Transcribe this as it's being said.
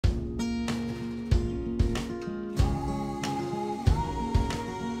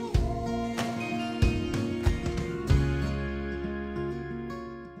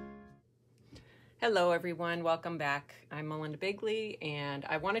Hello everyone, welcome back. I'm Melinda Bigley and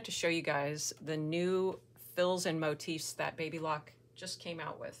I wanted to show you guys the new fills and motifs that Baby Lock just came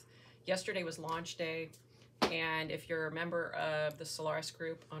out with. Yesterday was launch day, and if you're a member of the Solaris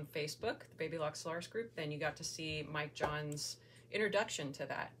group on Facebook, the Baby Lock Solaris group, then you got to see Mike John's introduction to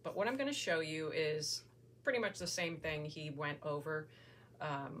that. But what I'm going to show you is pretty much the same thing he went over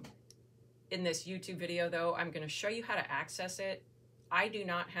in this YouTube video. Though I'm going to show you how to access it. I do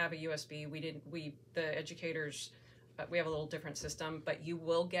not have a USB. The educators, we have a little different system, but you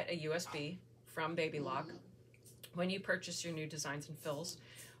will get a USB from Baby Lock when you purchase your new designs and fills.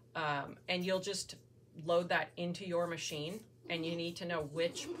 And you'll just load that into your machine, and you need to know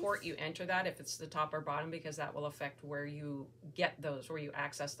which port you enter that, if it's the top or bottom, because that will affect where you get those, where you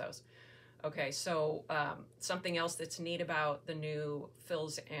access those. Okay, so something else that's neat about the new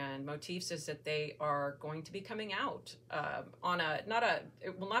fills and motifs is that they are going to be coming out on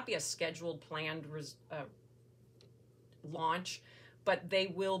it will not be a scheduled, planned launch, but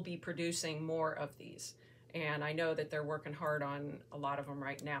they will be producing more of these. And I know that they're working hard on a lot of them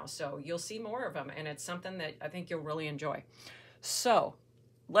right now. So you'll see more of them, and it's something that I think you'll really enjoy. So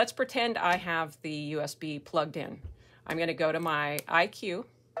let's pretend I have the USB plugged in. I'm going to go to my iQ.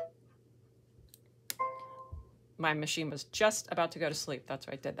 My machine was just about to go to sleep. That's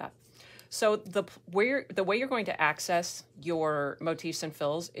why I did that. So the way you're going to access your motifs and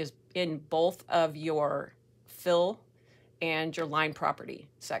fills is in both of your fill and your line property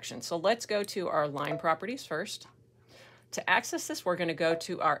section. So let's go to our line properties first. To access this, we're going to go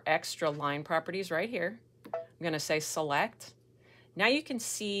to our extra line properties right here. I'm going to say select. Now you can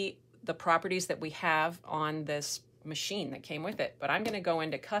see the properties that we have on this machine that came with it, but I'm going to go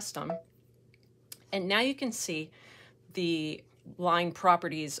into custom. And now you can see the line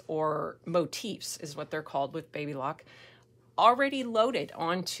properties, or motifs is what they're called with Baby Lock, already loaded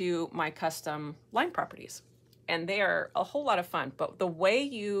onto my custom line properties. And they are a whole lot of fun. But the way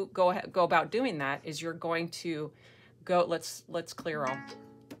you go about doing that is you're going to go, let's clear all.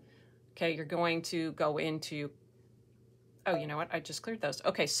 Okay, you're going to go into, oh, you know what? I just cleared those.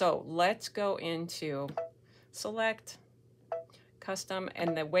 Okay, so let's go into select, custom,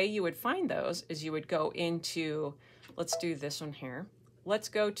 and the way you would find those is you would go into, let's do this one here. Let's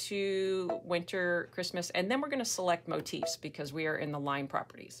go to winter, Christmas, and then we're going to select motifs because we are in the line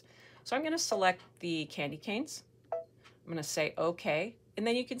properties. So I'm going to select the candy canes. I'm going to say OK, and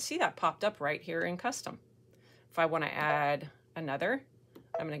then you can see that popped up right here in custom. If I want to add another,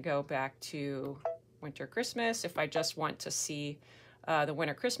 I'm going to go back to winter, Christmas. If I just want to see the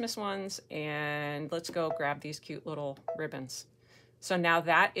winter, Christmas ones, and let's go grab these cute little ribbons. So now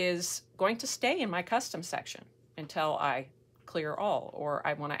that is going to stay in my custom section until I clear all, or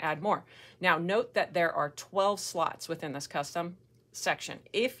I want to add more. Now note that there are 12 slots within this custom section.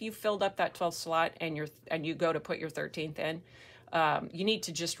 If you filled up that 12th slot and you go to put your 13th in, you need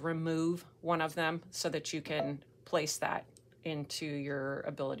to just remove one of them so that you can place that into your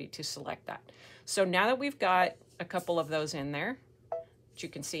ability to select that. So now that we've got a couple of those in there, which you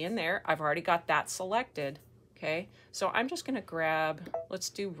can see in there, I've already got that selected. Okay, so I'm just going to grab,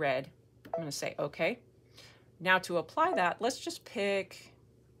 let's do red. I'm going to say OK. Now to apply that, let's just pick,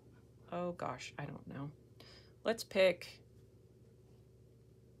 oh gosh, I don't know. Let's pick,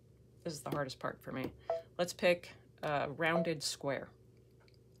 this is the hardest part for me. Let's pick a rounded square.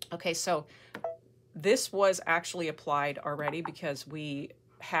 Okay, so this was actually applied already because we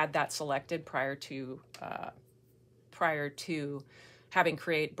had that selected prior to having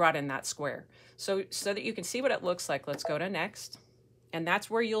brought in that square. So that you can see what it looks like, let's go to next. And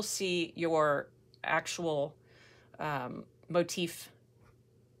that's where you'll see your actual motif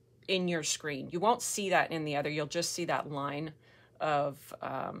in your screen. You won't see that in the other, you'll just see that line of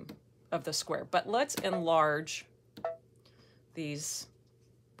the square. But let's enlarge these,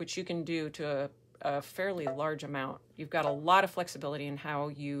 which you can do to a fairly large amount. You've got a lot of flexibility in how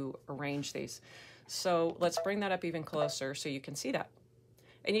you arrange these. So let's bring that up even closer so you can see that.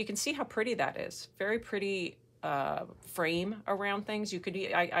 And you can see how pretty that is. Very pretty frame around things. You could,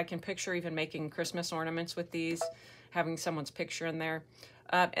 I can picture even making Christmas ornaments with these, having someone's picture in there.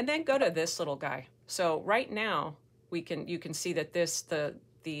 And then go to this little guy. So right now you can see that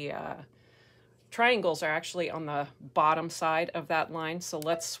the triangles are actually on the bottom side of that line. So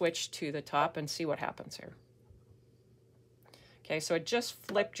let's switch to the top and see what happens here. Okay, so it just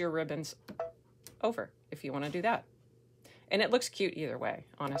flipped your ribbons over if you want to do that. And it looks cute either way.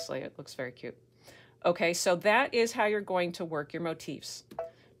 Honestly, it looks very cute. Okay, so that is how you're going to work your motifs.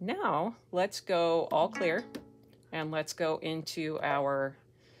 Now, let's go all clear, and let's go into our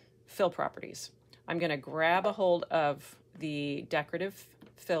fill properties. I'm going to grab a hold of the decorative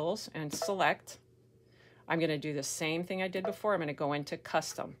fills and select. I'm going to do the same thing I did before. I'm going to go into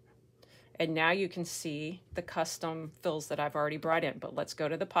custom. And now you can see the custom fills that I've already brought in. But let's go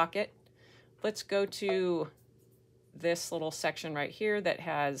to the pocket. Let's go to this little section right here that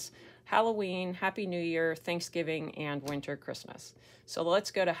has Halloween, Happy New Year, Thanksgiving, and Winter Christmas. So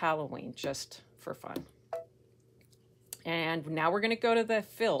let's go to Halloween just for fun. And now we're going to go to the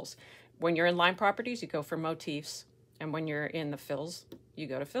fills. When you're in line properties, you go for motifs. And when you're in the fills, you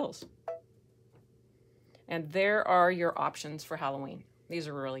go to fills. And there are your options for Halloween. These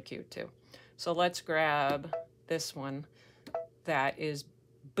are really cute too. So let's grab this one that is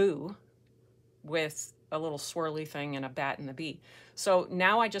Boo with a little swirly thing and a bat and the bee. So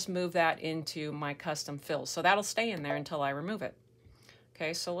now I just move that into my custom fills. So that'll stay in there until I remove it.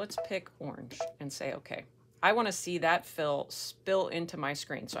 Okay, so let's pick orange and say, okay, I want to see that fill spill into my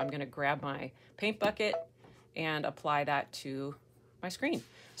screen. So I'm going to grab my paint bucket and apply that to my screen.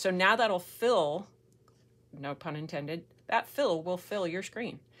 So now that'll fill, no pun intended, that fill will fill your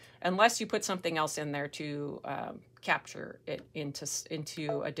screen. Unless you put something else in there to capture it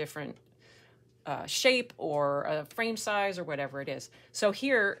into a different shape or a frame size or whatever it is. So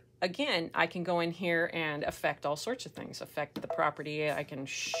here, again, I can go in here and affect all sorts of things. Affect the property. I can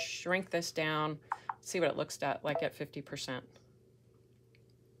shrink this down, see what it looks like at 50%.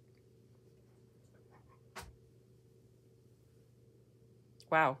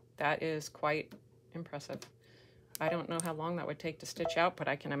 Wow, that is quite impressive. I don't know how long that would take to stitch out, but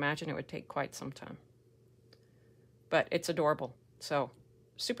I can imagine it would take quite some time. But it's adorable. So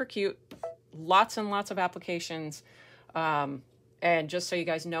super cute. Lots and lots of applications. And just so you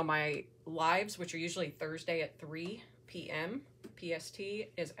guys know, my lives, which are usually Thursday at 3 p.m. PST,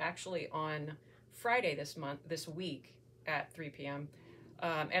 is actually on Friday this week at 3 p.m.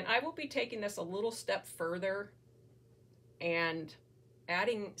 And I will be taking this a little step further and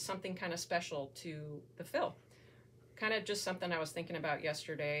adding something kind of special to the fill. Kind of just something I was thinking about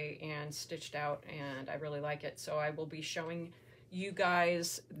yesterday and stitched out, and I really like it. So I will be showing you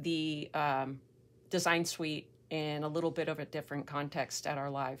guys the design suite in a little bit of a different context at our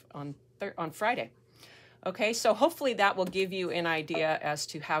live on Friday. Okay, so hopefully that will give you an idea as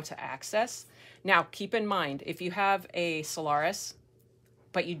to how to access. Now, keep in mind, if you have a Solaris,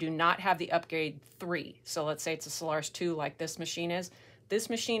 but you do not have the upgrade 3, so let's say it's a Solaris 2 like this machine is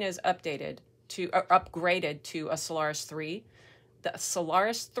upgraded to a Solaris 3. The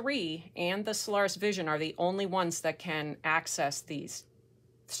Solaris 3 and the Solaris Vision are the only ones that can access these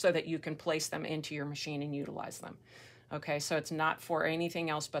so that you can place them into your machine and utilize them. Okay, so it's not for anything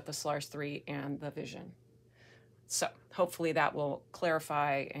else but the Solaris 3 and the Vision. So hopefully that will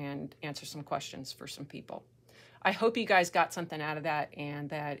clarify and answer some questions for some people. I hope you guys got something out of that and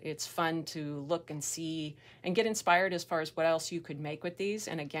that it's fun to look and see and get inspired as far as what else you could make with these.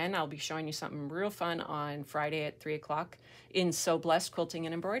 And again, I'll be showing you something real fun on Friday at 3 o'clock in So Blessed Quilting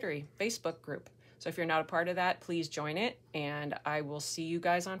and Embroidery Facebook group. So if you're not a part of that, please join it, and I will see you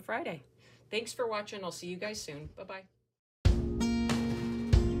guys on Friday. Thanks for watching. I'll see you guys soon. Bye-bye.